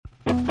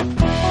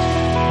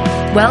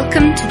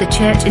Welcome to the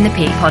Church in the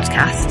Peak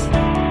podcast.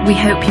 We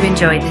hope you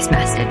enjoyed this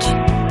message.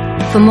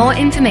 For more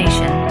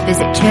information,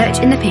 visit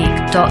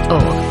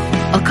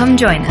churchinthepeak.org or come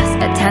join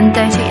us at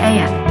 10:30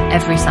 a.m.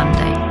 every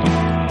Sunday.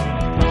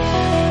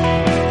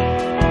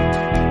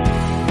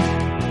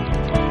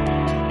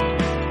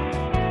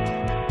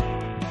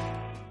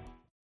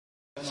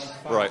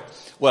 Right.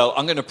 Well,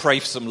 I'm going to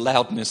pray for some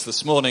loudness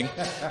this morning.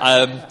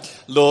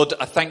 Lord,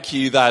 I thank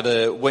you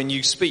that when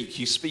you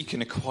speak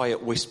in a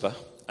quiet whisper,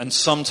 and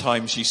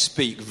sometimes you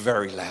speak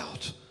very loud.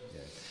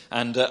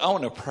 And I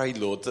want to pray,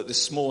 Lord, that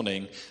this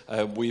morning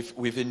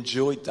we've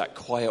enjoyed that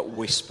quiet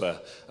whisper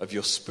of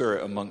your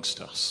Spirit amongst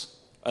us.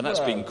 And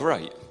that's been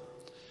great.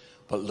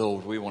 But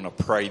Lord, we want to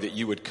pray that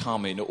you would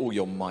come in all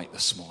your might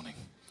this morning.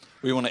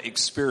 We want to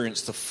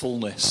experience the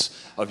fullness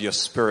of your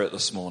Spirit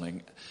this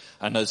morning.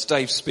 And as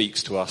Dave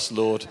speaks to us,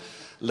 Lord,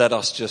 let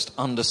us just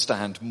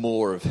understand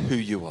more of who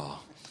you are.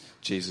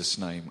 In Jesus'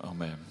 name,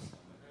 amen.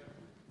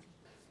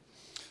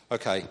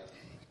 Okay.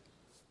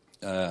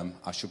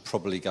 I should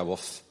probably go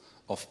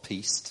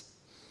off-piste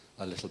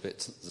a little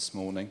bit this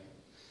morning.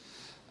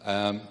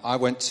 I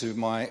went to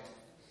my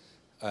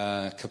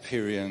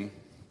Caperian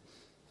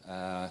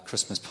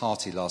Christmas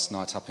party last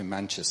night up in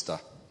Manchester.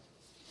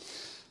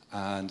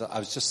 And I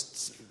was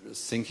just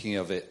thinking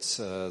of it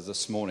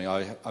this morning.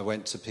 I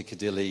went to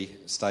Piccadilly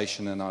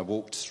station and I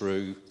walked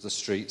through the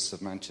streets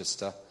of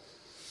Manchester.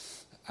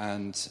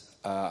 And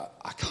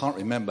I can't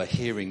remember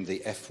hearing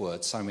the F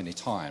word so many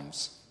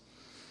times.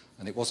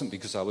 And it wasn't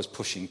because I was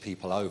pushing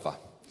people over.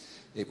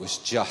 It was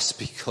just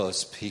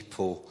because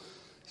people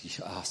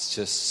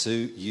just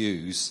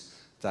use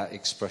that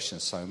expression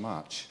so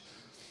much.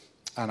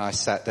 And I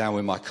sat down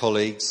with my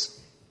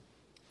colleagues.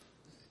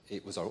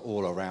 It was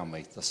all around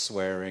me, the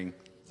swearing,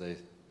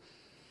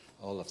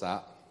 all of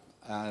that.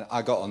 And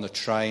I got on the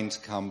train to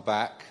come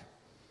back.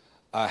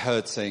 I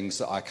heard things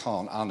that I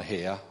can't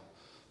unhear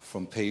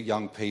from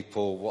young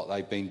people, what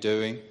they've been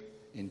doing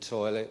in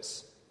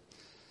toilets.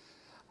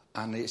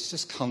 And it's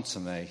just come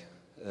to me.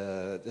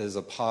 There's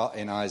a part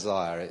in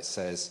Isaiah, it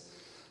says,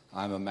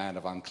 I'm a man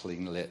of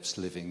unclean lips,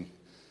 living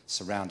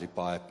surrounded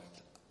by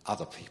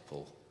other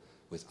people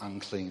with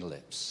unclean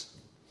lips.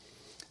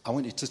 I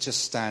want you to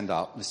just stand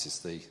up. This is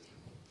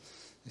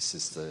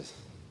the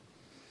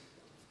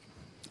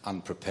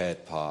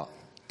unprepared part.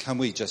 Can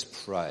we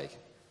just pray?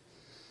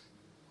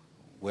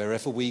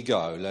 Wherever we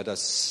go, let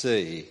us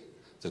see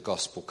the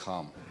gospel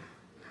come.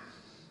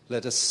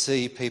 Let us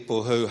see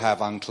people who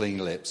have unclean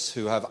lips,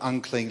 who have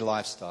unclean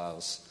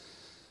lifestyles,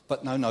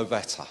 but know no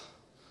better.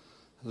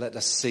 Let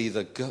us see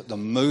the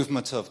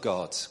movement of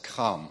God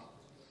come,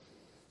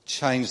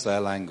 change their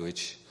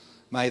language.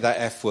 May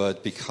that F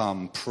word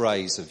become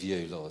praise of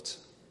you, Lord.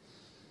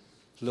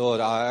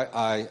 Lord,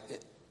 I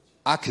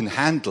can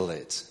handle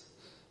it,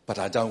 but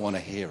I don't want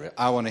to hear it.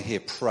 I want to hear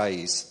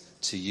praise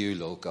to you,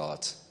 Lord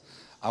God.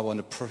 I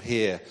want to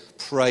hear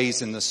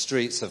praise in the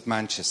streets of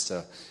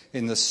Manchester,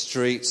 in the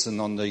streets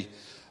and on the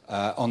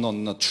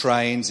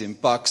trains in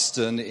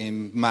Buxton,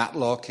 in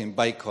Matlock, in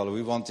Bakewell.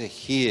 We want to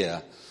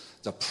hear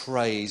the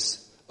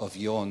praise of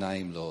your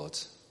name, Lord.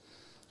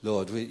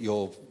 Lord,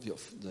 the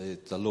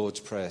Lord's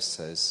Prayer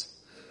says,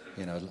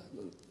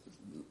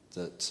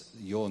 that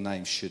your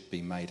name should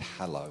be made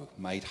hallowed,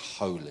 made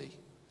holy.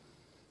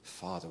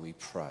 Father, we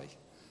pray,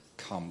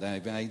 come.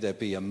 May there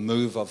be a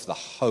move of the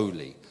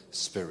Holy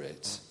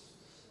Spirit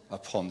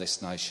upon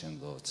this nation,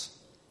 Lord.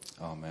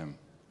 Amen.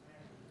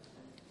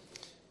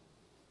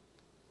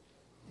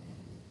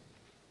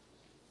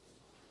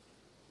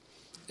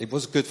 It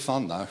was good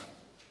fun, though,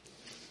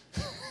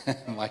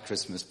 my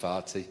Christmas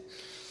party.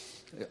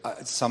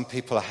 Some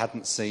people I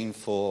hadn't seen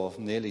for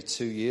nearly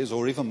 2 years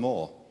or even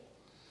more.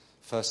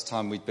 First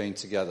time we'd been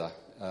together,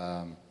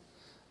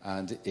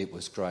 and it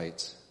was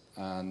great.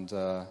 And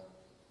there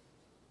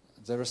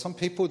are some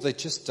people, they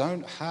just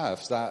don't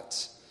have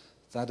that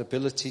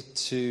ability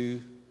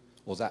to,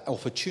 or that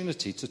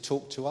opportunity to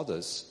talk to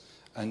others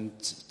and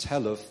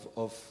tell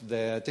of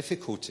their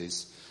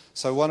difficulties.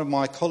 So one of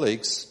my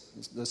colleagues,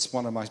 that's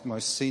one of my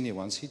most senior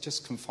ones, he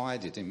just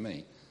confided in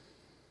me.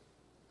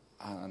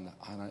 And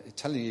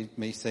telling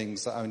me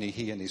things that only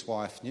he and his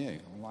wife knew.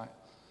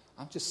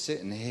 I'm just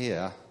sitting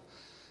here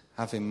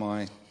having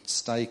my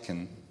steak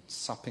and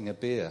supping a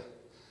beer.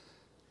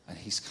 And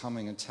he's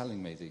coming and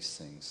telling me these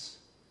things.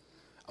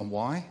 And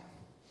why?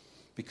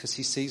 Because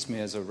he sees me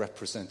as a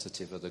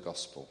representative of the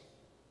gospel.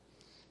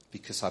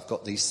 Because I've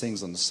got these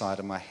things on the side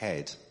of my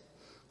head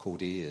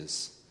called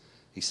ears.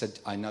 He said,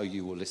 I know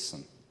you will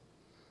listen.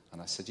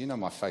 And I said,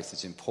 my faith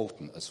is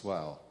important as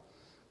well.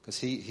 Because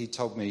he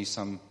told me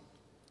some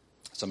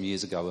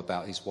years ago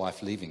about his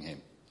wife leaving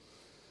him.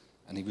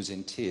 And he was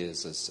in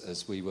tears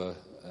as we were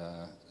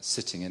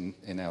sitting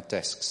in our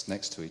desks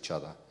next to each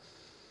other.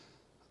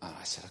 And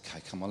I said,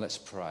 okay, come on, let's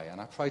pray. And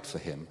I prayed for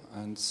him.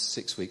 And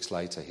 6 weeks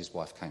later, his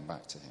wife came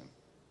back to him.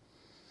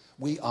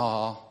 We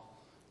are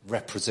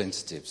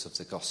representatives of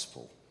the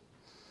gospel.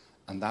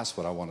 And that's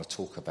what I want to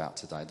talk about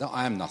today.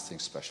 I am nothing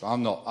special.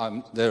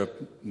 There are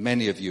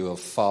many of you who are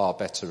far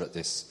better at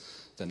this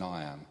than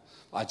I am.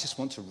 I just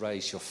want to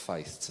raise your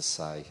faith to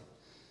say,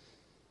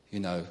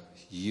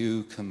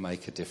 you can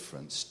make a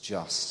difference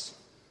just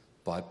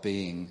by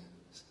being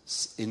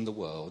in the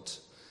world,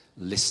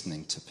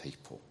 listening to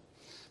people.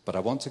 But I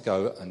want to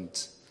go and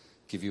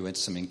give you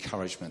some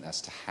encouragement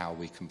as to how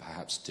we can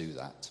perhaps do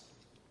that.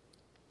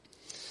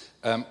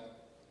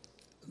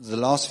 The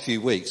last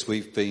few weeks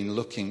we've been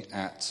looking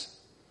at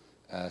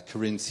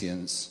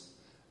Corinthians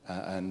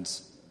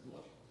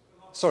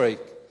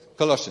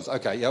Colossians.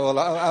 Okay, yeah, well,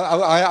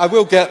 I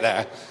will get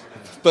there,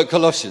 but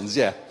Colossians,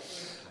 yeah.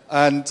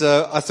 And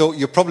I thought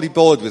you're probably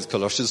bored with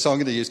Colossians, so I'm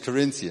going to use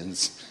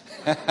Corinthians.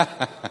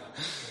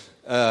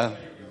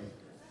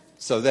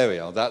 So there we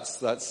are.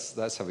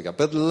 That's how we go.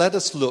 But let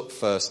us look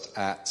first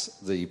at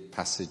the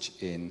passage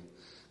in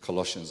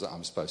Colossians that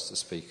I'm supposed to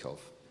speak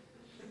of.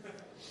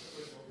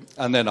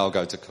 And then I'll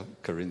go to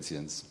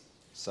Corinthians.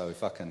 So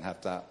if I can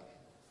have that.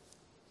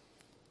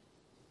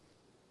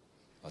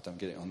 I don't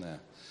get it on there.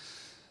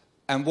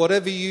 And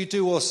whatever you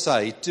do or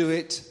say, do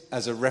it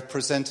as a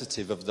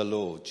representative of the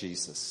Lord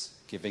Jesus,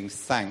 giving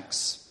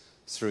thanks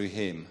through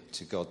him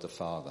to God the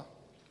Father.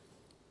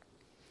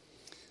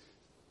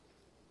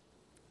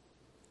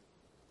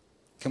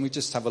 Can we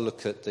just have a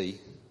look at the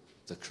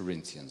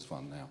Corinthians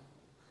one now?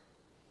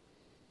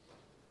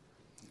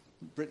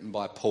 Written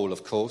by Paul,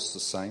 of course, the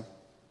same.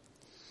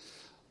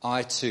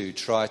 I too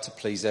try to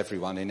please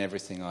everyone in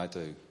everything I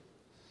do.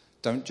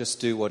 Don't just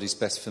do what is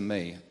best for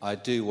me. I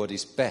do what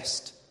is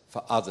best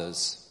for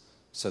others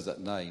so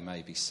that they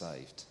may be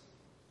saved.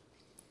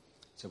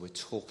 So we're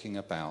talking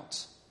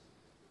about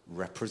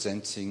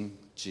representing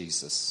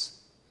Jesus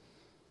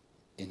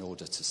in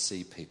order to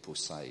see people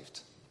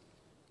saved.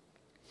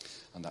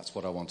 And that's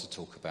what I want to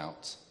talk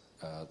about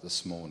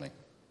this morning.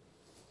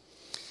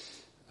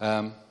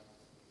 I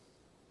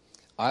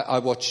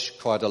watch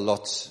quite a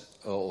lot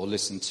or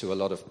listen to a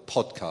lot of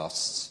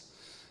podcasts,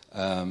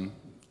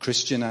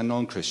 Christian and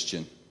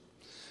non-Christian.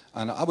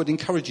 And I would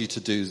encourage you to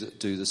do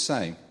the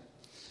same.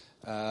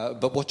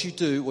 But what you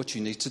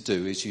need to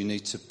do is you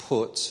need to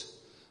put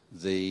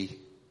the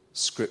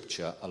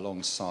scripture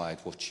alongside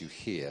what you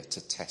hear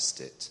to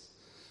test it.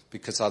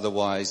 Because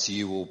otherwise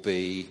you will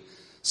be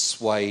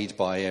swayed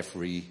by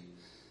every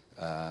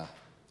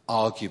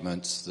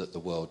argument that the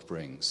world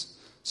brings.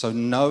 So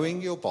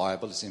knowing your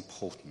Bible is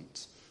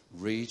important.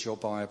 Read your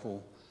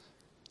Bible,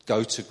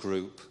 go to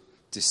group,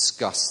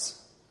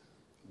 discuss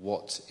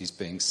what is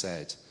being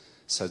said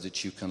so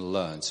that you can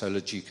learn, so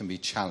that you can be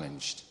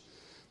challenged.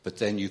 But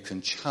then you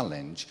can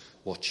challenge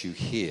what you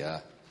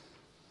hear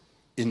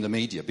in the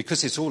media,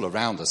 because it's all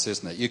around us,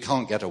 isn't it? You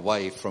can't get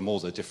away from all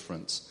the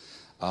different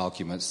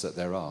arguments that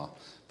there are.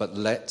 But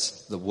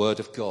let the Word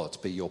of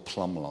God be your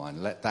plumb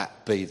line. Let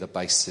that be the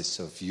basis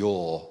of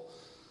your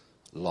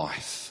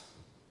life.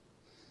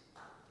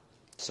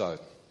 So,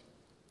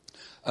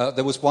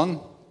 there was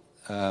one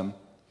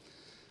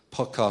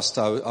podcast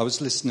I was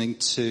listening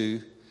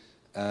to,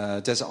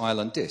 Desert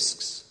Island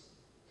Discs.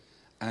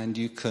 And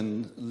you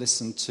can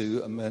listen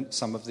to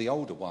some of the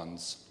older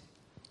ones.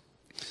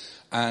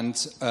 And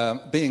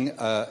being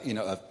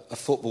a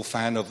football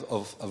fan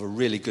of a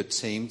really good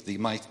team, the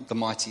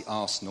mighty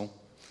Arsenal,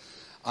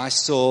 I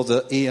saw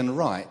that Ian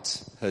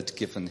Wright had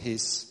given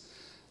his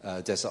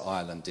Desert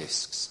Island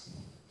Discs.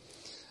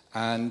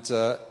 And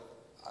I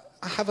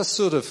have a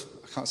sort of,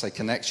 I can't say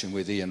connection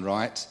with Ian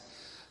Wright,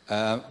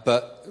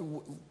 but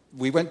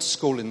we went to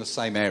school in the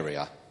same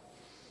area.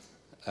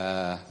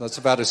 That's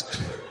about as...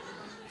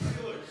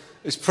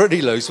 It's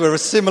pretty loose. We're a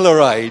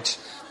similar age.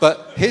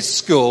 But his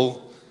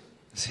school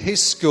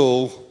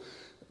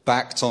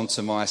backed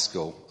onto my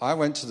school. I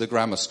went to the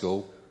grammar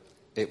school.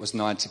 It was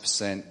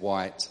 90%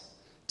 white,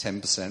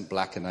 10%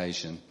 black and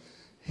Asian.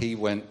 He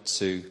went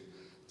to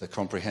the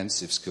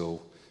comprehensive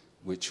school,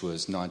 which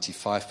was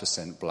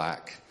 95%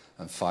 black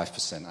and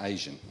 5%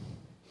 Asian.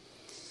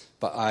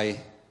 But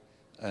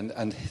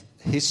and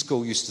his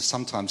school used to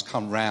sometimes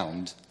come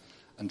round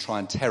and try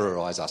and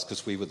terrorise us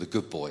because we were the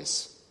good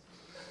boys.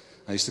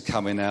 They used to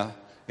come in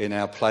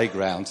our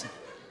playground.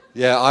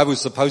 Yeah, I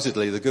was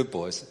supposedly the good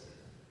boys.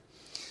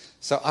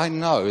 So I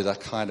know that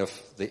kind of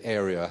the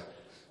area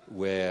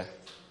where,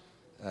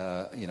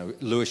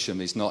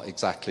 Lewisham is not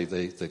exactly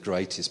the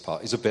greatest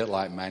part. It's a bit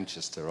like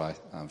Manchester,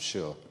 I'm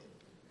sure.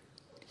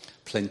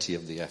 Plenty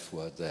of the F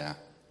word there.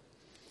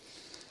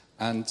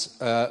 And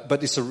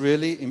but it's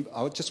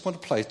I just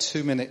want to play a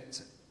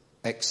 2-minute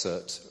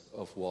excerpt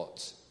of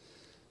what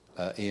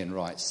Ian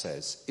Wright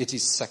says. It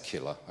is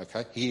secular,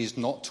 okay? He is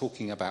not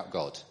talking about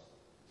God.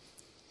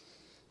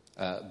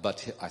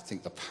 But I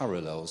think the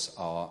parallels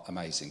are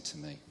amazing to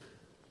me.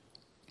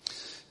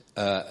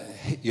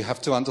 You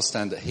have to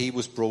understand that he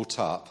was brought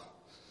up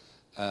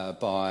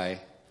by,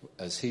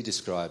 as he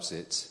describes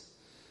it,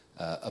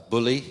 a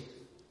bully.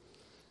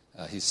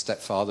 His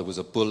stepfather was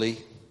a bully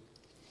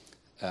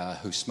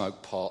who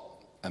smoked pot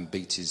and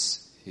beat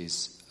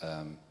his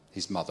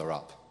mother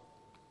up.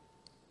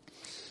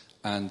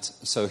 And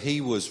so he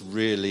was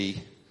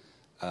really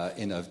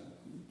in a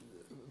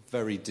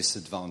very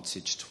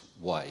disadvantaged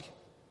way.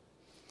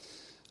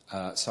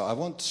 So I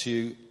want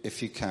you,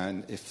 if you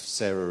can, if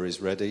Sarah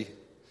is ready,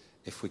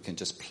 if we can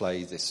just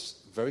play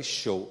this very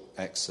short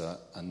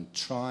excerpt and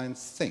try and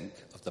think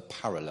of the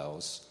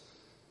parallels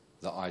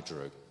that I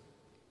drew.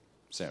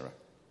 Sarah.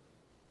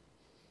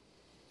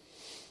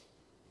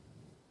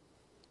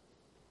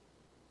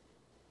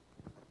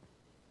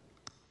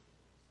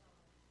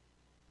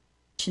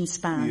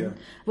 Span. Yeah.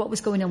 What was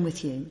going on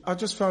with you? I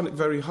just found it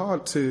very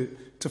hard to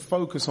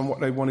focus on what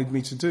they wanted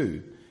me to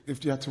do.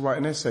 If you had to write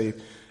an essay,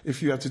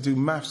 if you had to do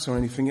maths or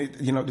anything,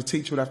 the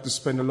teacher would have to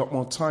spend a lot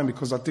more time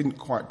because I didn't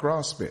quite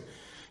grasp it.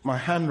 My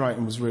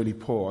handwriting was really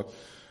poor.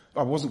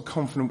 I wasn't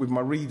confident with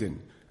my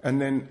reading. And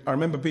then I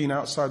remember being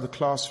outside the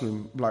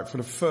classroom, like for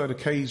the third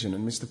occasion,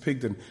 and Mr.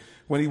 Pigden,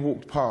 when he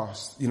walked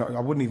past, I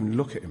wouldn't even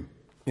look at him.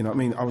 You know what I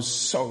mean? I was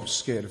so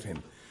scared of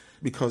him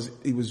because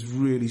he was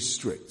really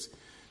strict.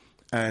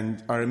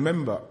 And I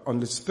remember on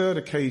this third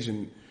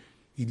occasion,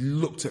 he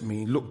looked at me,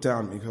 he looked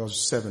down at me because I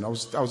was 7. I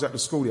was at the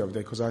school the other day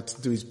because I had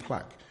to do his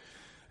plaque.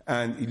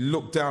 And he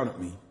looked down at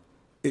me.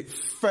 It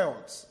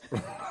felt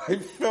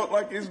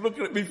like he was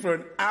looking at me for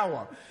an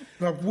hour.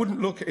 And I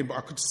wouldn't look at him, but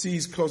I could see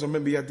his clothes. I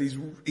remember he had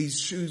his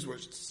shoes were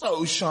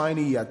so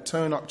shiny, he had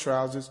turn-up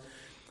trousers.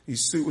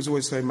 His suit was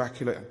always so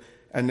immaculate.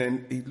 And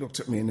then he looked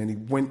at me and then he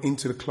went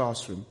into the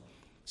classroom,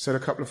 said a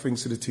couple of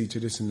things to the teacher,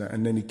 this and that.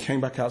 And then he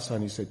came back outside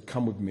and he said,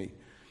 "Come with me."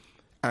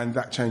 And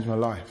that changed my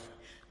life.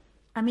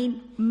 I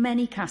mean,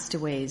 many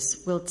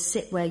castaways will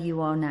sit where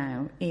you are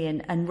now,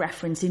 Ian, and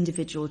reference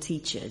individual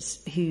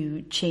teachers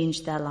who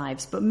changed their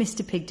lives. But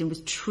Mr. Pigden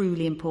was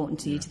truly important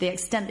to you, to the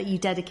extent that you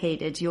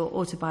dedicated your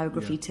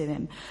autobiography to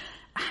him.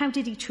 How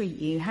did he treat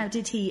you? How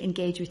did he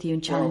engage with you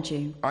and challenge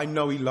you? I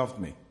know he loved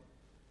me.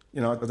 I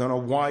don't know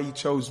why he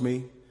chose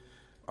me.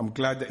 I'm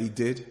glad that he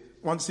did.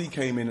 Once he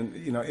came in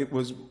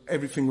and,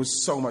 everything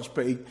was so much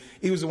better.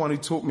 He was the one who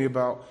taught me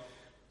about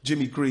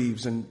Jimmy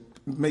Greaves and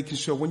making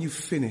sure when you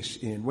finish,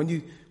 Ian, when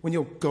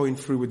you're going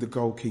through with the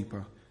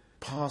goalkeeper,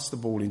 pass the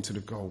ball into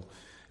the goal,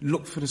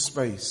 look for the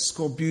space,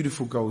 score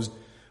beautiful goals.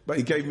 But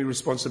he gave me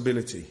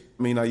responsibility.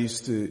 I mean, I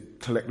used to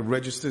collect the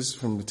registers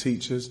from the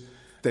teachers.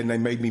 Then they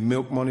made me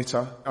milk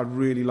monitor. I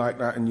really liked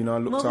that, and I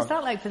looked. What was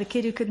that like for the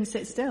kid who couldn't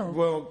sit still?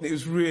 Well, it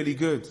was really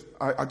good.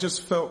 I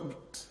just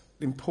felt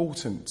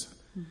important.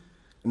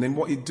 And then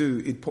what he'd do,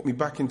 he'd put me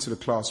back into the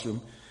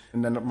classroom.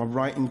 And then my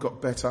writing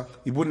got better.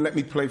 He wouldn't let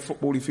me play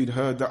football if he'd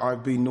heard that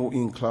I'd been naughty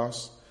in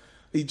class.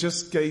 He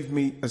just gave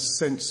me a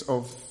sense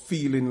of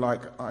feeling like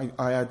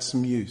I had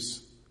some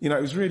use. It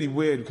was really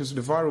weird because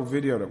of the viral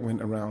video that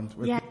went around.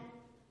 Yeah.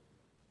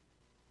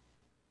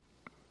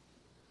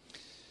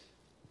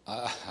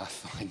 I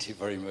find it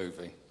very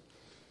moving.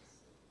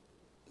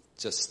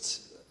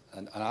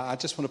 And I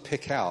just want to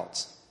pick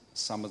out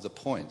some of the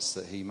points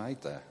that he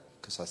made there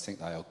because I think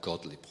they are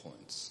godly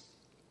points.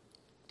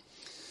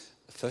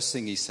 First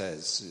thing he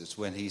says is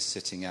when he's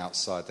sitting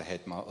outside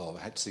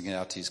sitting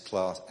out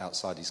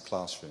outside his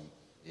classroom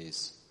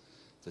is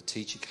the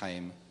teacher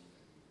came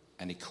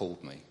and he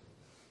called me.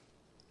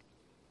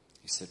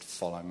 He said,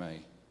 "Follow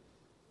me."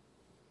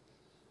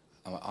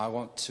 I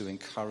want to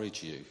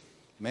encourage you.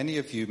 Many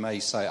of you may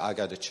say, "I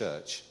go to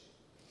church.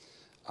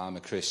 I'm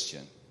a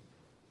Christian."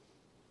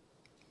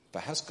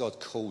 But has God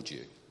called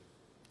you?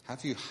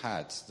 Have you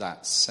had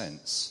that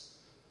sense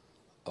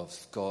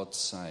of God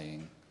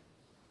saying,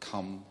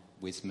 "Come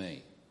with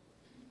me"?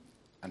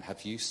 And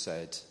have you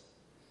said,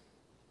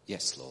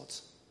 "Yes, Lord"?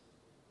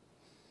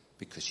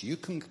 Because you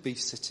can be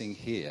sitting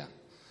here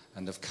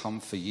and have come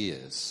for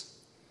years,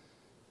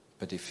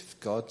 but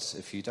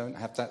if you don't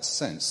have that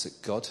sense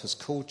that God has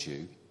called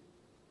you,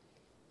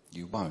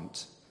 you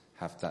won't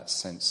have that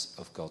sense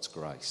of God's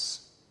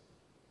grace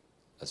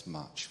as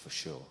much, for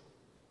sure.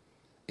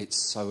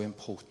 It's so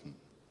important.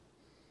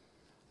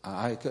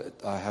 I've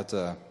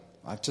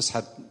just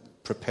had,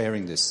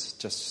 preparing this,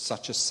 just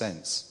such a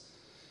sense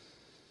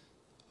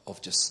of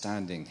just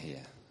standing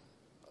here,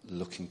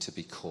 looking to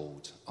be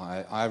called.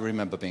 I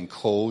remember being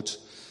called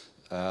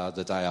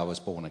the day I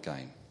was born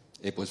again.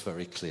 It was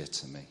very clear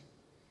to me.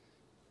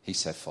 He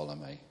said, "Follow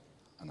me."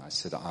 And I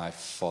said, "I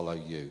follow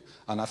you."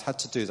 And I've had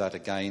to do that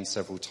again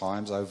several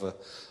times over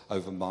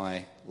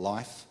my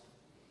life.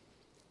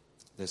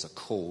 There's a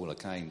call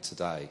again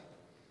today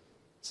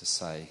to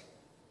say,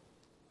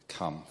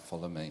 "Come,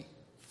 follow me,"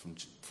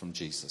 from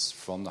Jesus,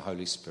 from the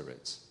Holy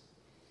Spirit.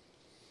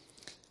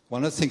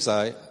 One of the things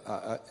I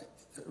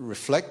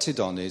reflected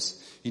on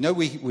is,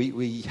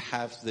 we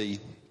have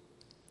it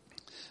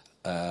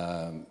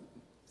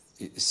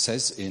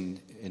says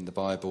in the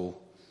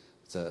Bible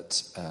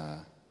that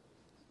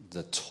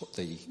the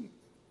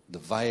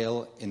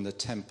veil in the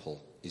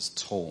temple is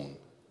torn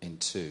in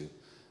two.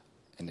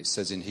 And it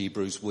says in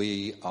Hebrews,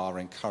 we are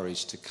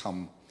encouraged to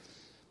come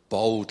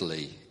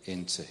boldly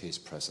into his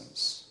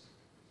presence.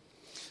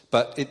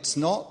 But it's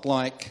not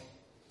like,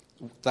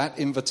 that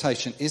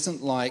invitation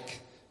isn't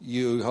like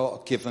you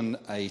are given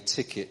a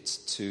ticket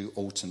to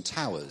Alton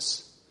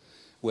Towers,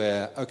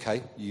 where,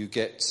 okay, you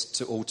get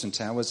to Alton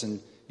Towers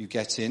and you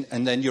get in,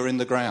 and then you're in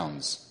the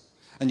grounds.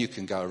 And you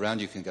can go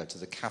around, you can go to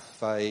the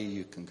cafe,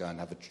 you can go and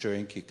have a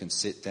drink, you can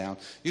sit down,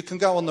 you can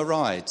go on the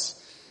rides.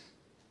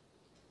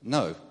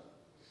 No.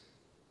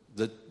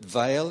 The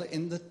veil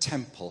in the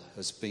temple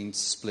has been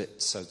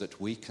split so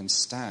that we can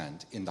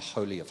stand in the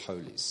Holy of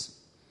Holies.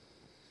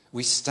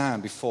 We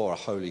stand before a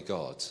holy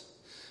God.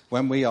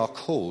 When we are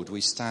called, we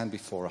stand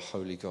before a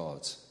holy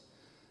God.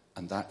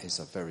 And that is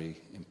a very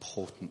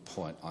important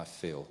point, I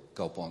feel,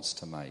 God wants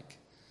to make.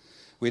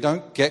 We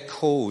don't get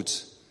called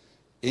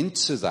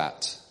into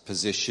that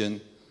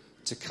position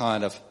to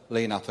kind of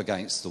lean up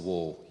against the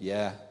wall.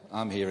 Yeah,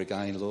 I'm here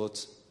again, Lord.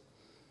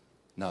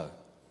 No.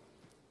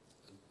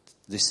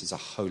 This is a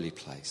holy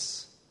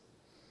place.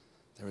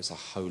 There is a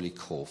holy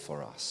call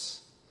for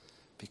us.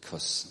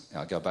 Because,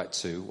 I go back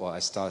to what I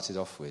started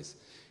off with.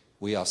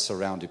 We are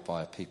surrounded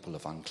by a people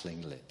of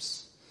unclean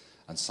lips.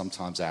 And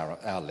sometimes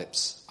our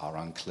lips are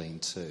unclean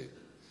too.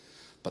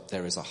 But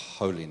there is a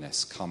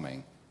holiness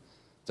coming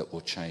that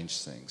will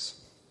change things.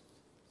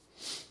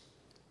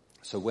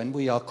 So when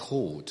we are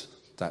called,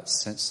 that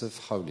sense of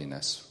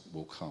holiness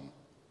will come.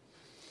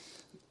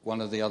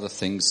 One of the other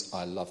things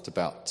I loved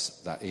about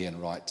that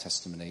Ian Wright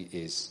testimony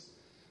is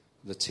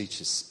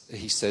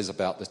he says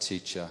about the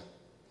teacher,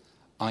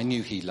 I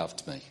knew he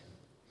loved me.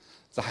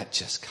 That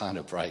just kind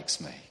of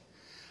breaks me.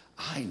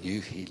 I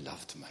knew he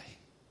loved me.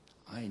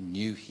 I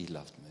knew he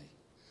loved me.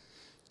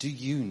 Do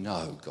you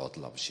know God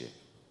loves you?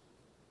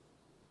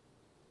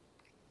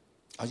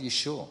 Are you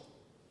sure?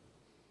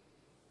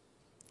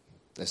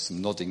 There's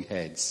some nodding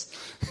heads.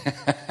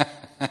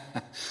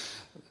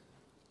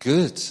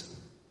 Good,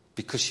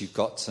 because you've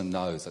got to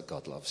know that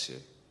God loves you.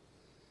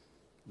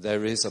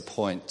 There is a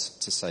point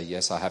to say,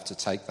 yes, I have to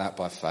take that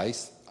by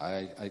faith.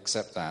 I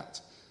accept that.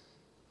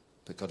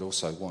 But God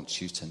also wants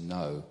you to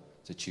know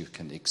that you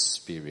can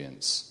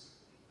experience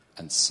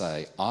and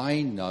say,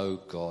 I know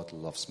God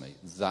loves me.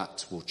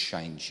 That will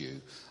change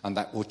you. And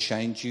that will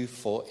change you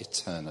for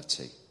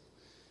eternity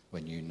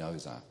when you know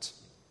that.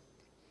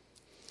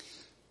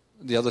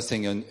 The other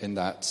thing in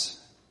that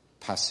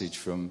passage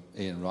from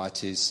Ian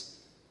Wright is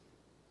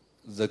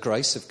the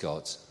grace of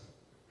God.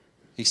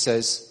 He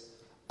says,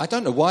 I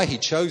don't know why he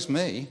chose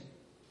me.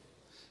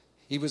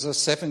 He was a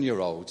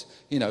 7-year-old.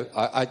 You know,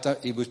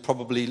 he would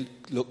probably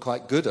look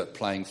quite good at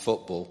playing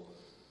football.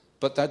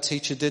 But that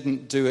teacher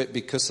didn't do it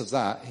because of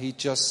that. He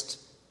just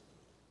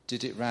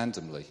did it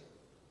randomly.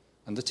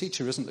 And the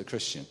teacher isn't a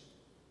Christian.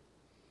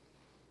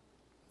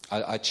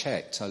 I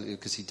checked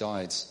because he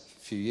died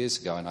a few years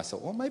ago, and I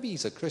thought, well, maybe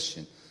he's a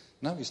Christian.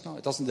 No, he's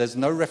not. There's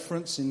no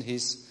reference in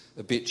his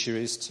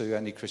obituaries to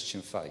any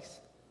Christian faith.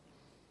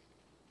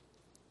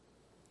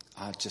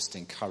 I just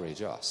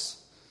encourage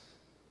us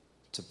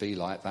to be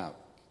like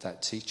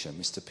that teacher,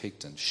 Mr.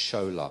 Pigden,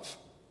 show love.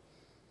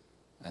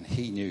 And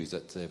he knew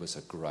that there was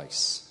a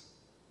grace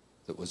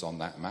that was on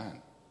that man.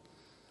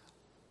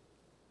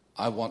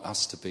 I want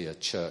us to be a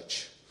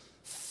church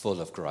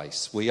full of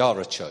grace. We are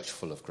a church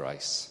full of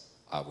grace,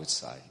 I would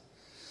say.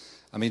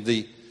 I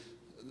mean,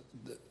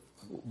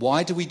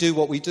 why do we do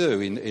what we do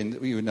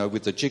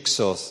with the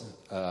jigsaw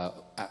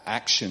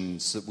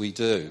actions that we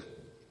do?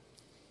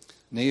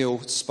 Neil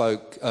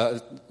spoke,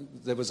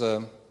 there was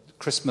a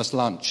Christmas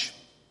lunch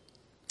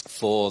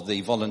for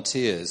the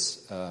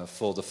volunteers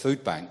for the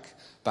food bank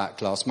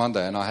back last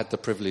Monday, and I had the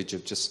privilege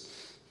of just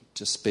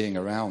being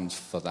around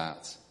for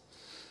that.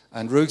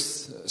 And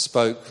Ruth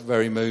spoke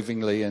very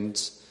movingly and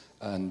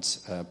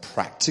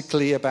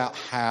practically about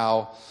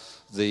how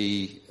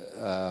the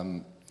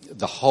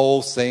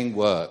whole thing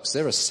works.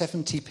 There are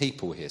 70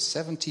 people here,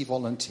 70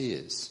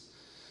 volunteers.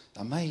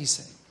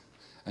 Amazing.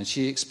 And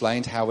she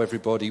explained how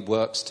everybody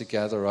works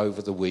together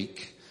over the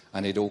week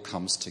and it all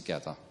comes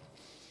together.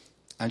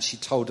 And she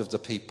told of the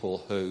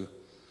people who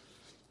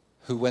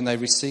when they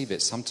receive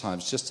it,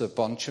 sometimes just a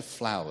bunch of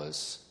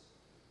flowers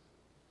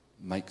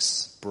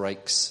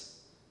breaks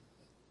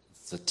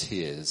the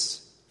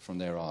tears from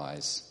their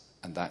eyes.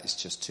 And that is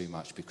just too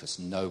much because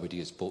nobody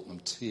has bought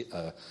them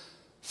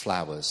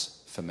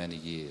flowers for many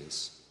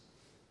years.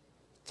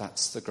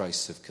 That's the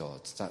grace of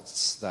God.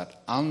 That's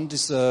that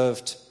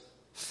undeserved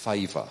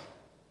favour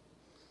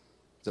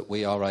that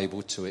we are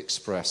able to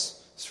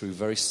express through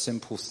very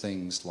simple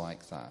things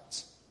like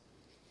that.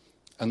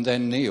 And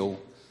then Neil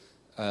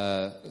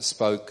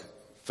spoke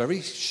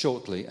very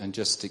shortly and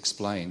just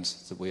explained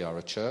that we are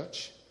a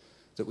church,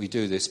 that we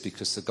do this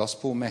because the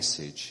gospel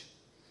message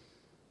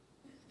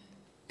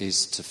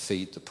is to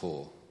feed the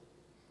poor,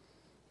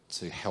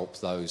 to help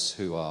those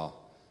who are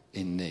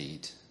in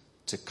need,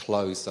 to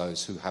clothe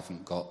those who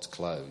haven't got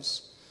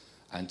clothes,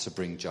 and to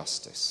bring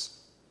justice.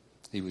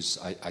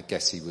 I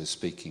guess he was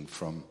speaking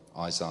from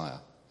Isaiah.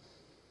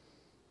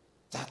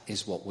 That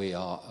is what we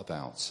are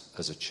about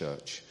as a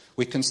church.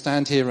 We can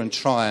stand here and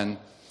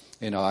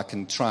I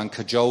can try and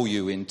cajole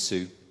you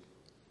into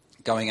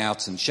going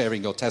out and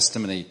sharing your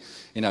testimony,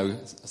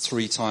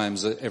 3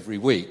 times every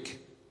week.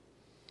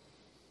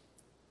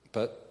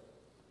 But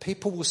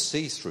people will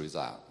see through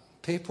that.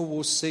 People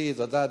will see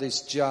that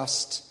is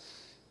just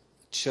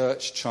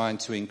church trying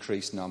to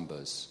increase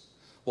numbers.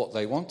 What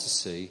they want to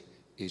see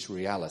is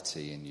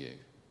reality in you.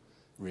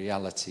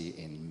 reality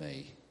in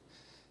me.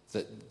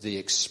 That the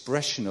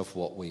expression of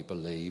what we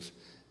believe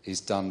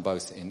is done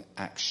both in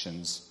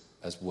actions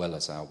as well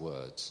as our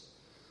words.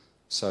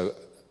 So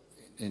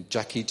in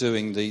Jackie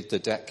doing the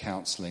debt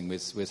counselling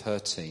with her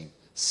team,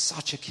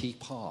 such a key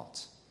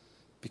part,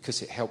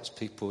 because it helps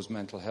people's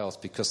mental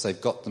health, because they've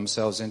got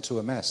themselves into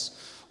a mess,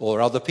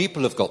 or other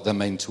people have got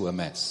them into a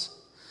mess.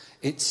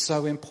 It's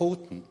so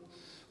important.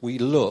 We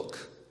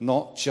look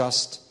not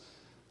just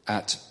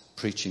at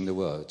preaching the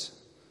word,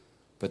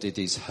 but it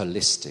is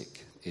holistic,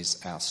 is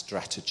our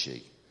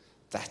strategy.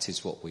 That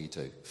is what we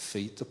do.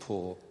 Feed the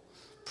poor,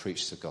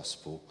 preach the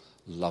gospel,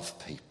 love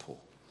people.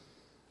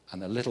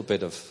 And a little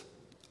bit of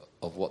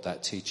what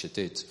that teacher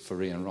did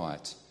for Ian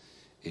Wright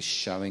is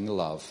showing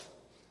love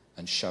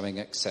and showing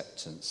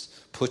acceptance,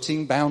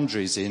 putting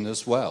boundaries in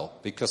as well,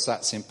 because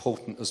that's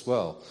important as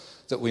well,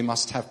 that we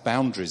must have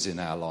boundaries in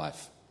our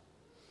life.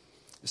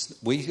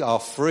 We are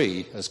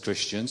free as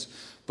Christians,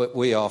 but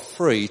we are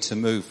free to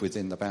move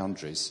within the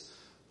boundaries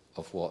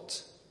of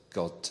what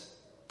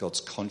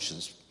God's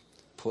conscience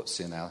puts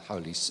in our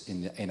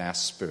in our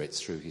spirit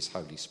through his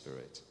Holy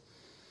Spirit.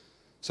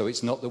 So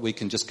it's not that we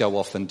can just go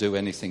off and do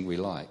anything we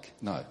like.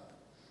 No.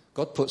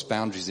 God puts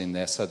boundaries in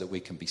there so that we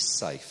can be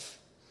safe.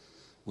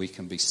 We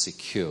can be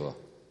secure.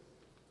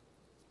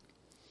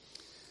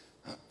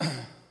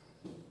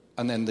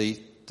 And then the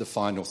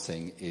final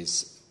thing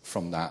is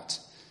from that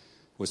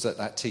was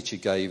that teacher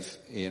gave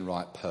Ian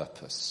Wright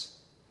purpose.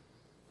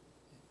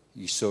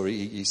 You saw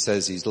he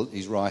says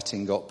his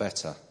writing got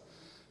better,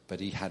 but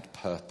he had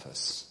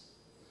purpose.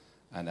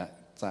 And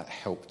that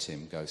helped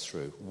him go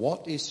through.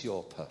 What is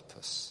your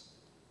purpose?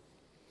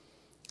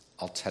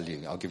 I'll tell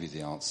you, I'll give you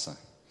the answer.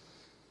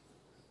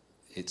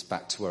 It's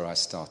back to where I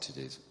started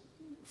it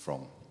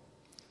from.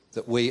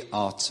 That we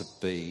are to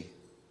be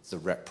the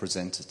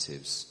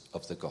representatives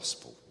of the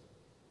gospel.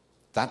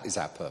 That is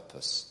our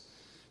purpose.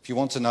 If you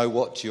want to know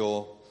what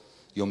your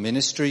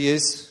ministry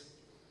is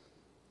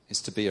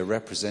to be a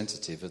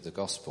representative of the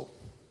gospel.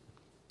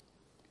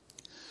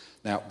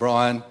 Now,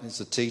 Brian is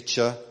a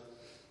teacher,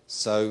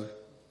 so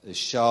is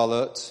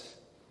Charlotte.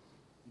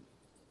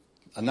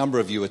 A number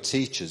of you are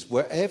teachers.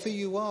 Wherever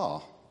you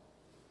are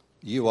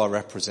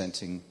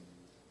representing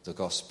the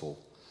gospel.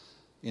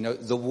 You know,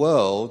 the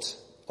world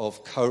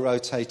of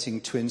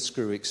co-rotating twin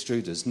screw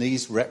extruders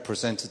needs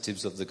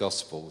representatives of the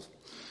gospel.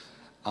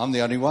 I'm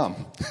the only one.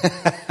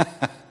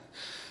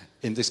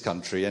 In this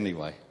country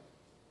anyway.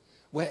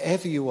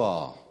 Wherever you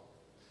are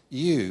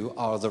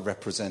the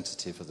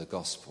representative of the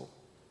gospel.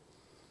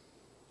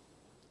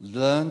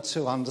 Learn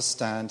to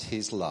understand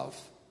his love.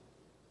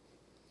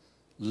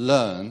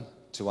 Learn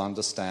to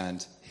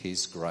understand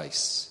his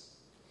grace.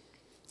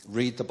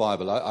 Read the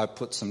Bible. I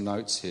put some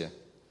notes here.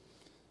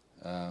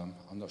 I'm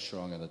not sure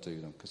I'm going to do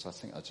them because I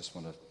think I just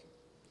want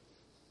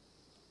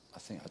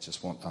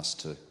us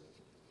to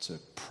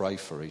pray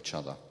for each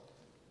other.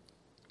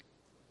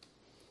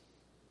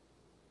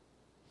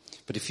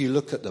 But if you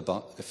look at the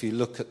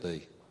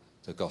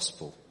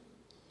gospel,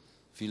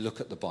 if you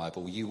look at the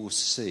Bible, you will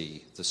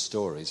see the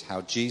stories how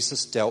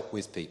Jesus dealt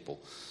with people,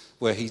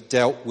 where he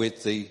dealt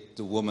with the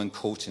woman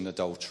caught in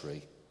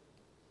adultery.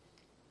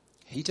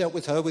 He dealt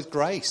with her with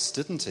grace,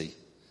 didn't he?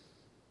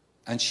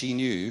 And she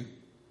knew,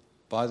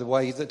 by the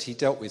way that he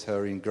dealt with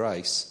her in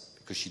grace,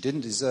 because she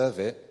didn't deserve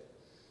it,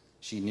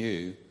 she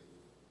knew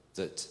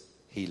that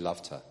he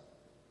loved her.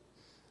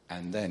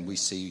 And then we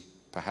see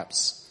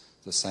perhaps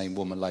the same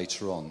woman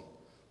later on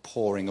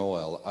pouring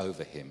oil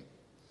over him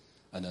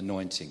and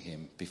anointing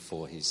him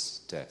before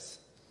his death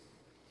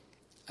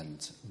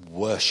and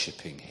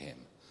worshipping him.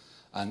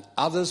 And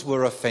others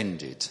were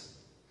offended.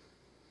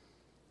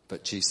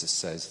 But Jesus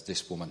says,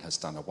 this woman has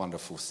done a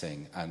wonderful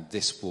thing, and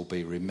this will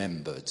be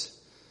remembered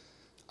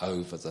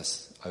over the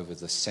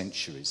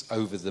centuries,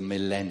 over the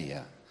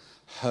millennia.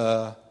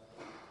 Her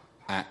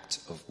act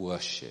of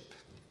worship.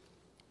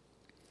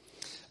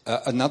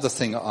 Another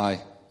thing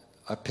I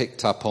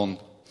picked up on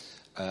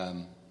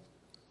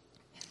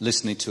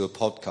listening to a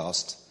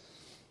podcast,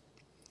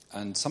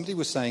 and somebody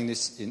was saying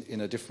this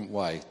in a different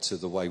way to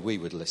the way we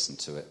would listen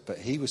to it, but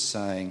he was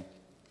saying,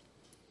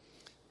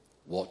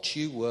 what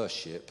you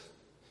worship,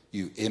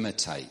 you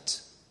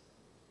imitate.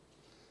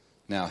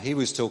 Now, he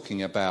was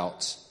talking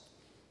about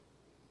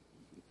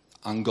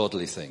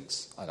ungodly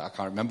things. I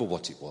can't remember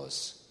what it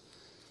was.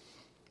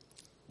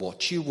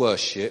 What you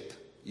worship,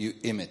 you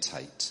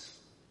imitate.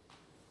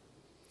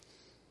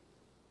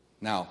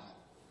 Now,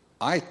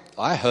 I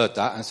heard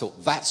that and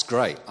thought, that's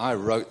great. I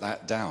wrote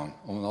that down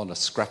on a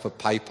scrap of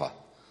paper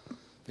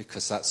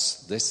because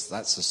this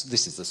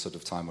is the sort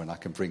of time when I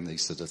can bring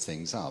these sort of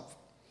things up.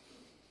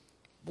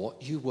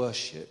 What you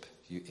worship,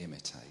 you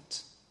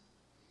imitate.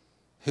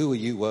 Who are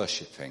you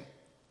worshipping?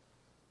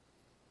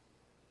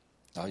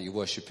 Are you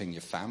worshipping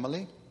your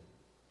family?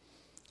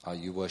 Are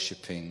you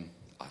worshipping,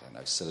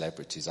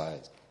 celebrities? I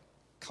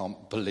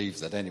can't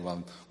believe that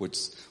anyone would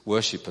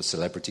worship a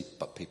celebrity,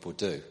 but people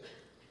do.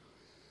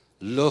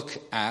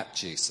 Look at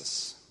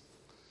Jesus.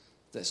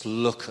 Let's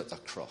look at the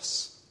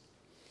cross.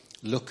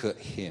 Look at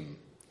him.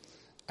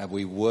 And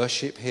we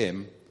worship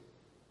him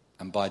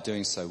And by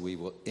doing so, we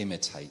will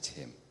imitate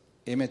him.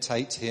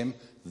 Imitate him,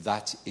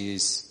 that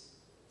is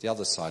the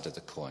other side of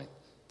the coin.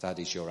 That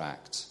is your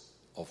act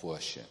of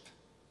worship.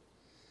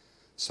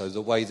 So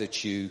the way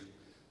that you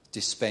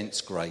dispense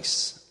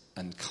grace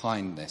and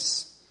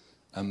kindness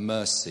and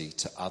mercy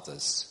to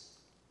others,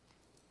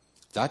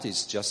 that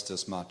is just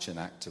as much an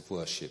act of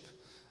worship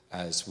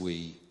as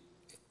we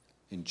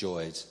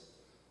enjoyed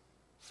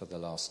for the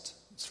last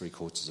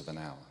 3/4 of an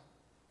hour.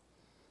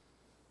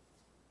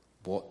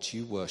 What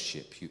you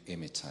worship, you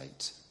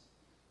imitate.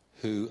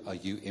 Who are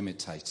you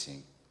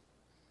imitating?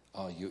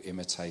 Are you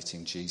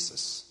imitating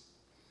Jesus?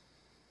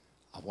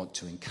 I want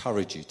to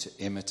encourage you to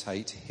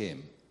imitate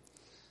him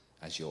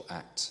as your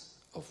act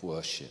of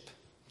worship,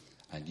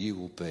 and you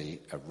will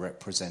be a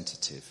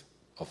representative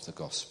of the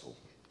gospel.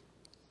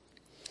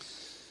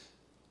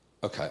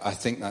 Okay, I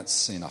think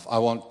that's enough. I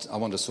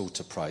want us all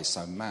to pray.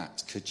 So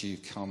Matt, could you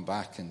come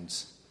back and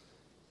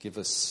give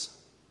us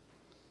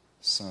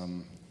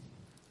some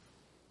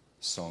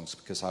songs,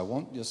 because I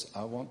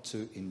want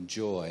to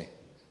enjoy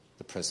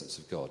the presence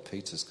of God.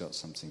 Peter's got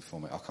something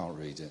for me. I can't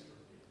read it.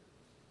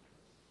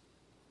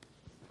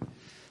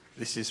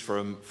 This is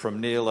from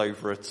Neil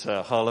over at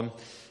Harlem.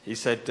 He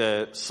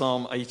said,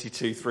 Psalm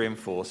 82, 3 and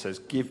 4 says,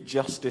 "Give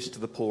justice to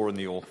the poor and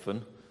the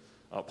orphan,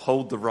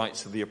 uphold the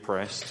rights of the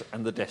oppressed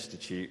and the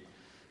destitute,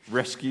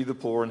 rescue the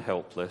poor and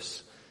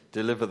helpless,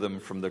 deliver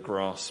them from the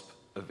grasp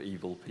of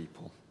evil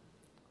people."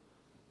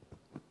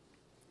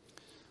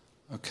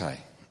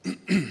 Okay.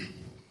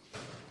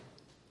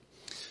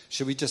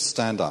 Should we just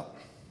stand up?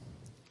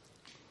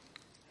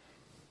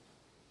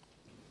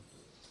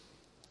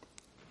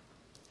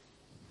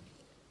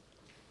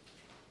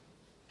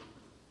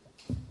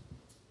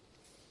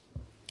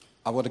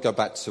 I want to go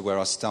back to where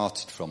I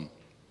started from,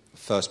 the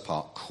first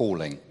part,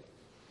 calling.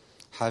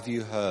 Have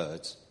you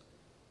heard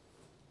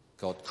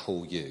God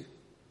call you?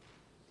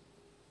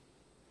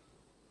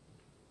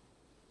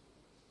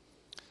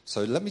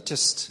 So let's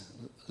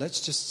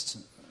just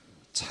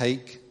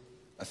take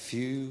a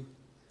few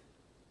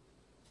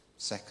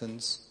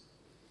seconds,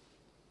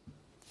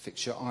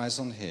 fix your eyes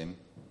on him,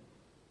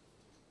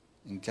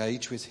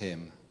 engage with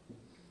him,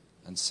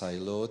 and say,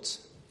 Lord,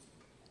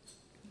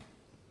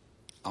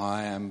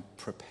 I am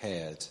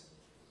prepared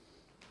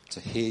to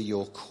hear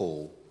your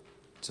call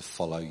to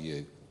follow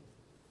you.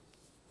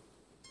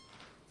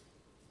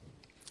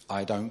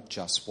 I don't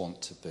just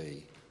want to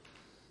be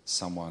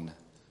someone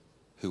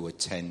who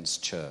attends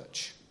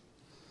church.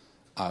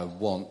 I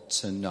want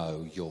to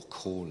know your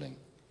calling.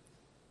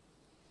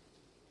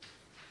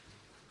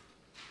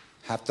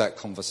 Have that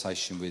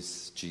conversation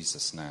with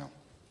Jesus now.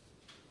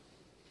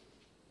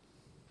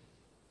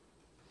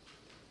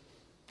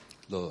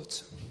 Lord,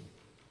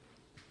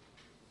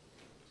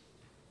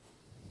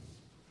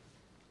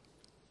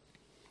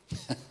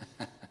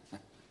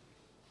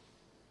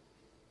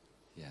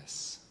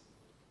 yes.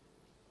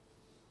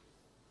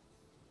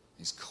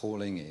 His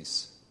calling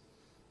is,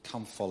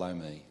 come follow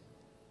me.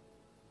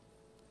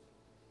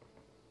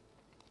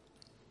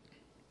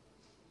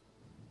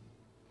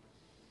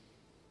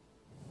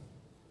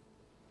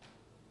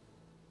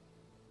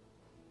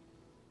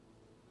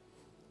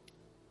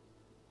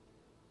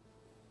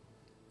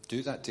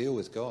 Do that deal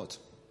with God.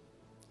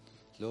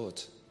 Lord,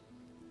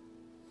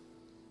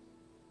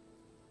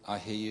 I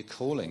hear you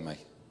calling me.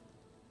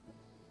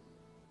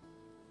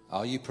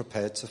 Are you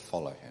prepared to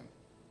follow him?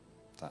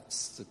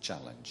 That's the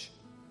challenge.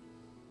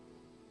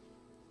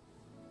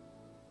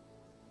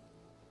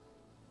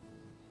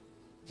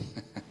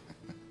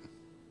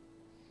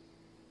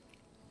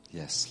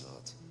 Yes,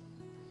 Lord.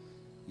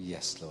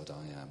 Yes, Lord,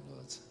 I am,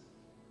 Lord.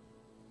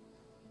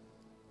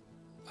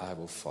 I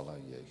will follow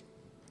you.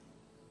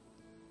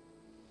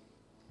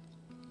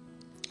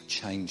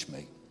 Change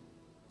me.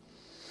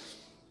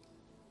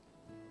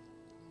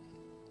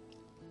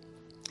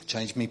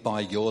 Change me by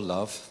your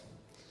love.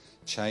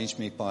 Change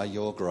me by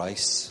your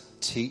grace.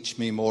 Teach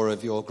me more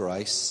of your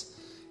grace.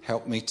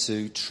 Help me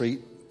to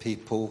treat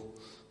people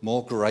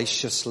more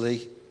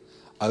graciously,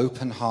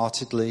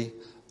 open-heartedly,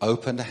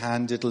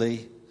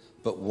 open-handedly,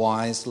 but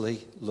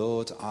wisely.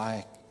 Lord,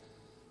 I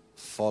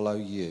follow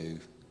you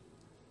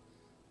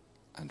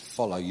and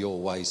follow your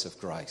ways of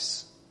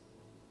grace.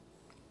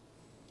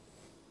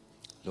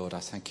 Lord,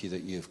 I thank you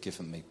that you have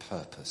given me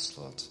purpose,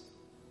 Lord,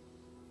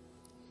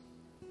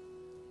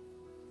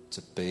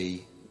 to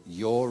be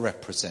your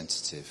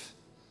representative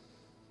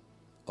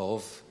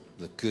of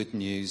the good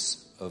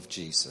news of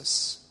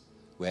Jesus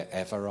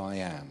wherever I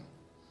am,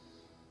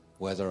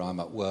 whether I'm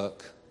at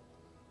work,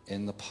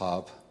 in the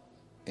pub,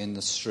 in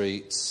the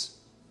streets,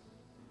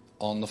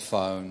 on the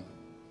phone,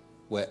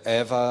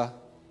 wherever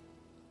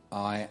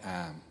I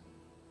am.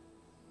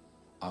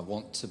 I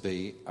want to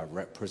be a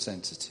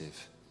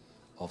representative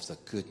of the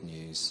good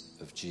news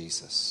of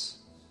Jesus.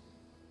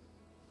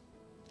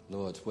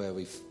 Lord, where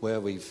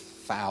we've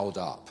fouled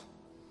up,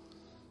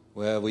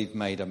 where we've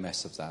made a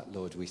mess of that,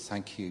 Lord, we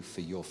thank you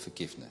for your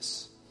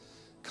forgiveness.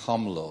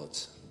 Come, Lord.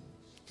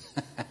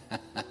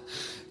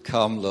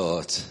 Come,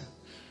 Lord.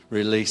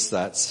 Release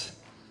that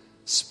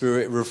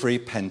spirit of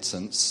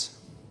repentance.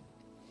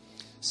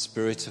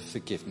 Spirit of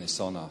forgiveness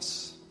on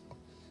us.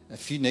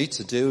 If you need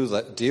to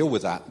deal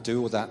with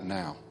that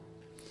now.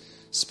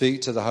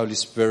 Speak to the Holy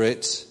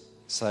Spirit.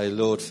 Say,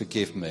 Lord,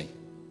 forgive me.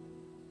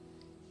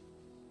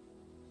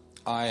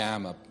 I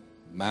am a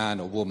man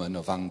or woman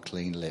of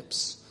unclean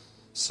lips,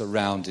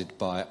 surrounded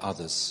by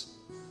others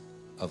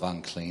of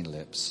unclean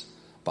lips.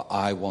 But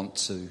I want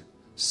to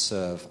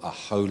serve a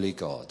holy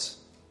God.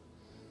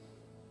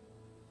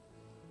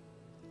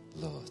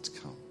 Lord,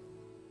 come.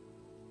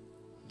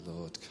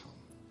 Lord, come.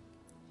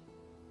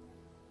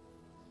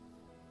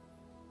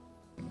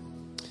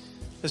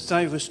 As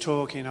Dave was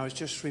talking, I was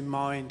just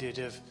reminded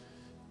of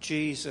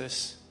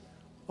Jesus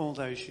all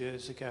those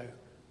years ago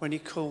when he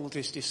called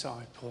his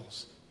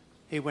disciples.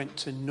 He went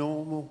to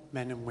normal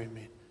men and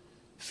women,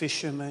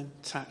 fishermen,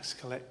 tax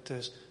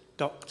collectors,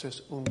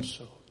 doctors, all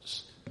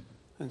sorts,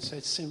 and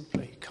said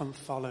simply, come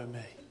follow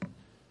me.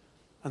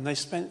 And they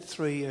spent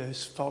 3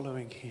 years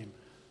following him,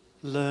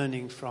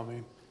 learning from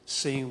him,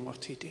 seeing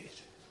what he did.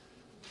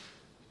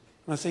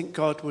 And I think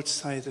God would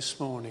say this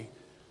morning,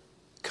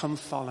 come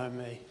follow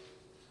me.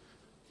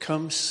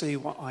 Come see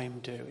what I'm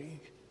doing.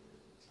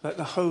 Let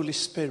the Holy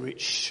Spirit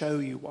show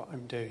you what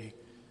I'm doing.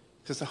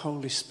 Because the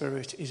Holy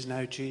Spirit is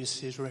now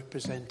Jesus'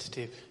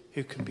 representative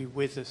who can be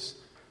with us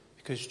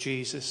because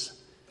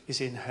Jesus is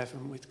in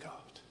heaven with God.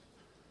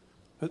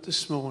 But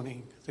this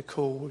morning, the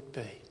call would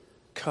be,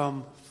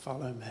 come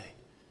follow me.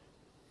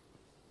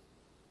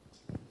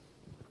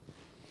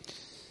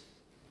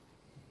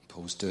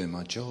 Paul's doing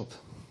my job.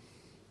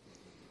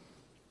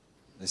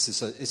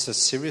 It's a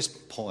serious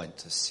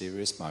point, a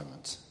serious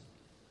moment.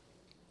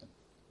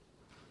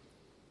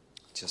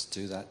 Just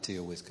do that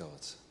deal with God.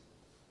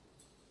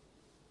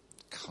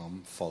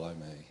 Come, follow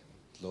me.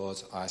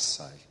 Lord, I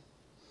say,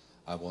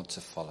 I want to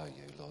follow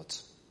you, Lord.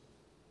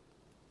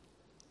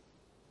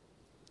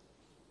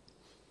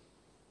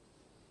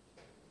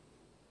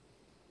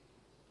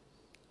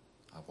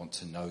 I want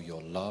to know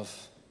your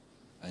love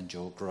and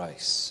your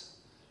grace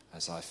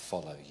as I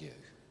follow you.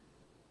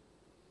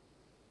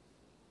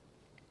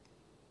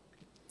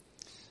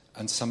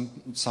 And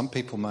some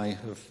people may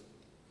have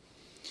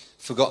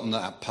forgotten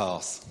that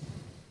path.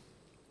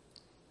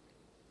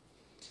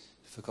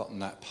 Forgotten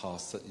that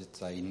path that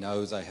they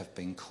know they have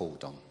been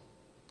called on.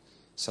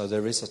 So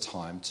there is a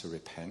time to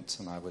repent,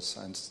 and I would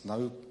say it's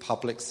no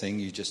public thing.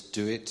 You just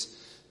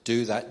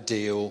do that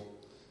deal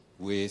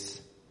with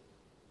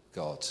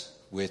God,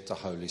 with the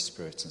Holy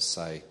Spirit, and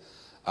say,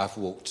 I've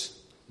walked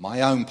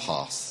my own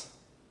path.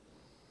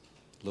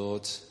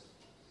 Lord,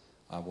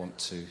 I want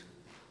to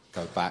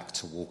go back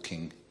to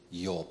walking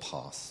your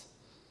path,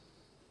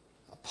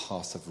 a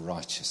path of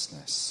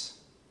righteousness.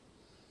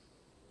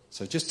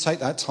 So just take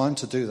that time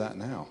to do that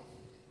now.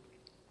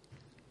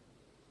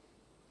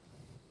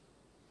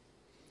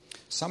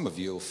 Some of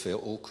you will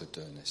feel awkward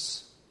doing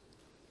this.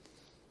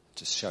 It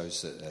just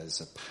shows that there's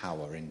a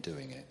power in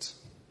doing it.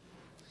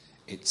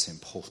 It's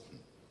important.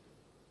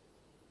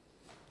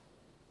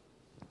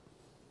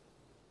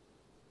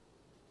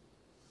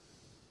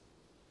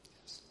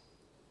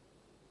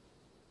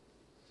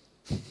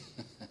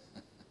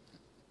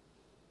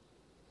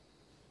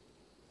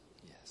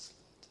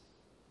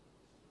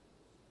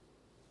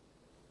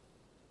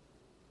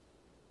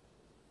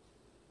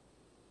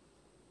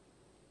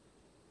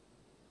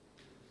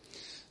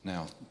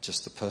 Now,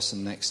 just the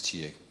person next to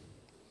you,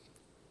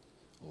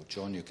 or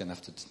John, you're going to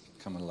have to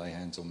come and lay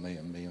hands on me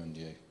and me on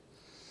you.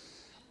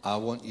 I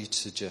want you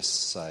to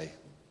just say,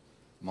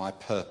 my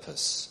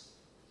purpose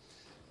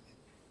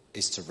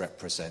is to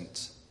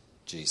represent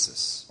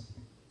Jesus,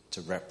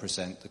 to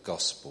represent the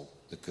gospel,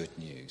 the good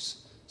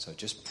news. So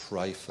just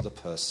pray for the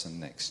person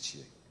next to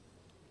you.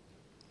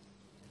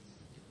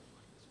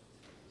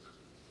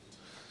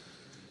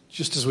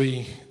 Just as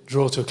we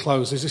draw to a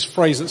close, there's this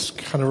phrase that's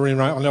kind of ringing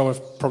around. I know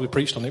I've probably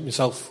preached on it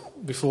myself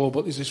before,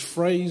 but there's this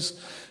phrase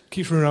that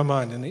keeps ringing around my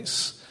mind, and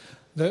it's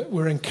that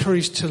we're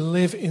encouraged to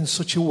live in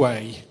such a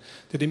way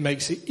that it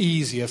makes it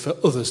easier for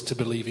others to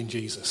believe in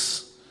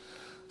Jesus.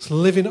 So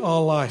living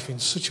our life in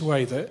such a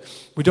way that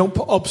we don't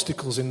put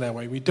obstacles in their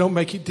way, we don't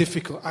make it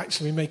difficult,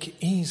 actually we make it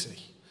easy.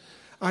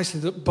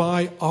 Actually, that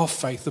by our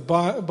faith,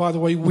 by the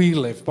way we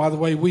live, by the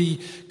way we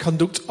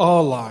conduct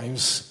our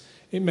lives,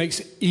 it makes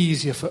it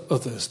easier for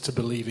others to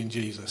believe in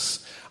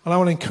Jesus. And I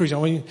want to encourage you.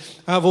 I mean,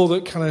 out of all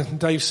that kind of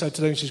Dave said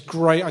today, which is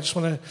great, I just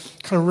want to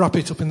kind of wrap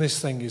it up in this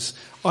thing is,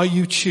 are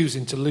you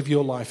choosing to live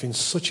your life in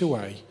such a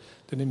way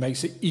that it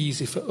makes it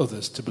easy for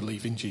others to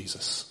believe in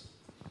Jesus?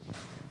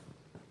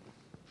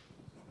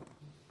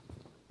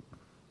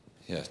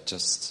 Yeah,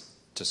 just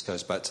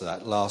goes back to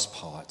that last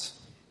part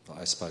that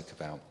I spoke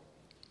about.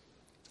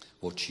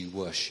 What you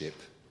worship,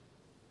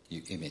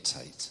 you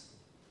imitate.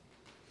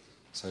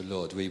 So,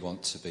 Lord, we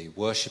want to be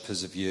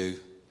worshippers of you,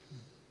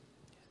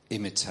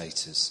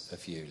 imitators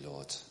of you,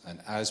 Lord.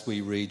 And as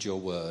we read your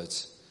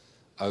words,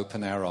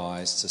 open our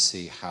eyes to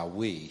see how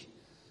we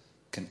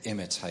can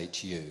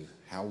imitate you,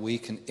 how we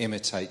can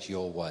imitate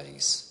your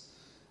ways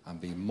and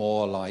be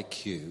more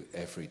like you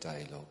every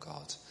day, Lord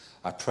God.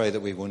 I pray that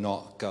we will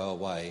not go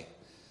away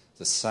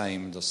the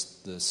same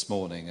this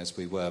morning as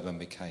we were when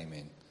we came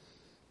in.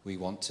 We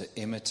want to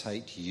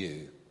imitate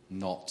you,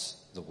 not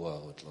the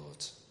world,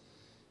 Lord.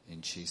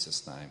 In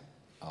Jesus' name,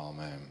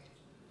 amen.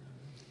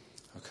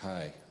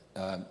 Okay.